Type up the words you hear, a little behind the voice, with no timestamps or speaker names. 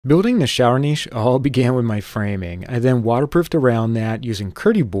Building the shower niche all began with my framing. I then waterproofed around that using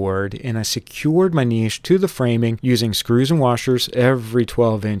Kerty board, and I secured my niche to the framing using screws and washers every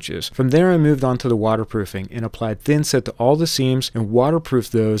 12 inches. From there I moved on to the waterproofing and applied thin set to all the seams and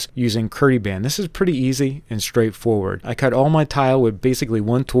waterproofed those using Kerty band. This is pretty easy and straightforward. I cut all my tile with basically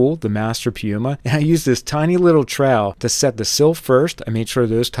one tool, the Master Puma, and I used this tiny little trowel to set the sill first. I made sure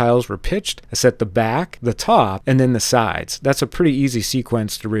those tiles were pitched. I set the back, the top, and then the sides. That's a pretty easy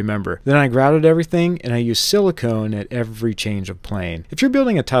sequence to remember. Then I grouted everything and I used silicone at every change of plane. If you're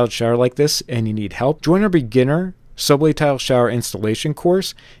building a tiled shower like this and you need help, join our beginner subway tile shower installation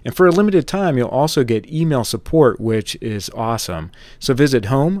course, and for a limited time you'll also get email support, which is awesome. So visit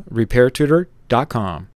homerepairtutor.com.